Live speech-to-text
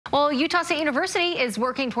Well, Utah State University is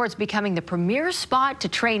working towards becoming the premier spot to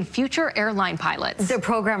train future airline pilots. The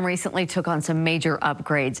program recently took on some major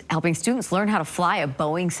upgrades, helping students learn how to fly a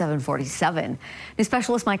Boeing 747. New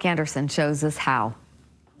specialist Mike Anderson shows us how.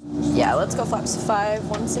 Yeah, let's go flaps 5,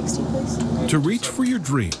 160, please. To reach for your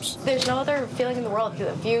dreams. There's no other feeling in the world.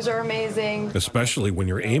 The views are amazing. Especially when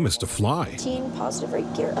your aim is to fly. Positive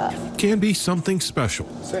rate gear up. Can be something special.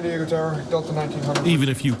 San Diego Tower, Delta 1900. Even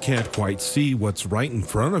if you can't quite see what's right in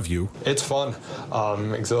front of you. It's fun,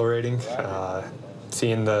 exhilarating.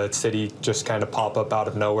 Seeing the city just kind of pop up out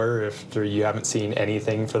of nowhere after you haven't seen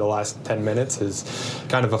anything for the last 10 minutes is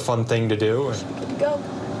kind of a fun thing to do. Good to go.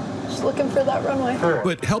 Just looking for that runway.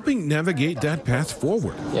 But helping navigate that path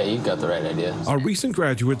forward. Yeah, you've got the right idea. Are recent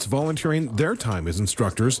graduates volunteering their time as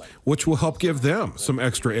instructors, which will help give them some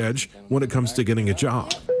extra edge when it comes to getting a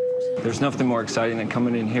job. There's nothing more exciting than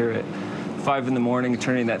coming in here at 5 in the morning,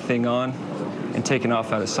 turning that thing on, and taking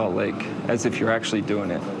off out of Salt Lake, as if you're actually doing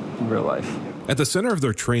it in real life. At the center of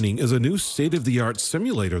their training is a new state-of-the-art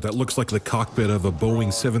simulator that looks like the cockpit of a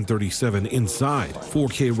Boeing 737 inside.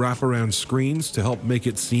 4K wraparound screens to help make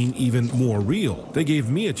it seem even more real. They gave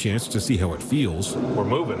me a chance to see how it feels. We're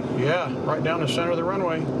moving. Yeah, right down the center of the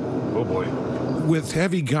runway. Oh boy. With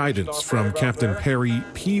heavy guidance from Captain Perry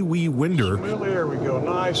Pee Wee Winder, There we go,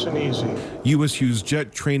 nice and easy. USU's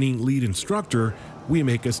jet training lead instructor, we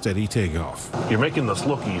make a steady takeoff. You're making this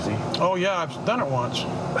look easy. Oh yeah, I've done it once.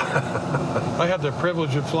 I had the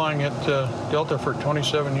privilege of flying at Delta for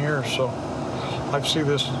 27 years, so I see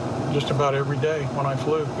this just about every day when I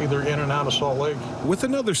flew, either in and out of Salt Lake. With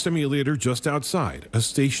another simulator just outside, a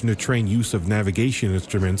station to train use of navigation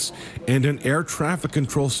instruments, and an air traffic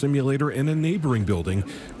control simulator in a neighboring building,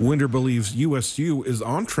 Winder believes USU is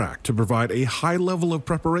on track to provide a high level of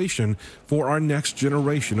preparation for our next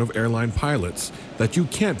generation of airline pilots that you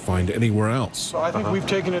can't find anywhere else. So I think we've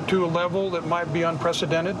taken it to a level that might be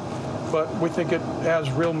unprecedented, but we think it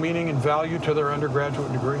has real meaning and value to their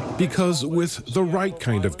undergraduate degree. Because with the right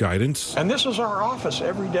kind of guidance, and this is our office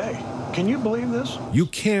every day. Can you believe this? You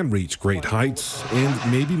can reach great heights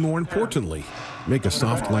and, maybe more importantly, make a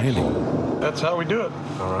soft landing. That's how we do it.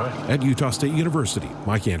 All right. At Utah State University,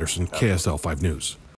 Mike Anderson, KSL 5 News.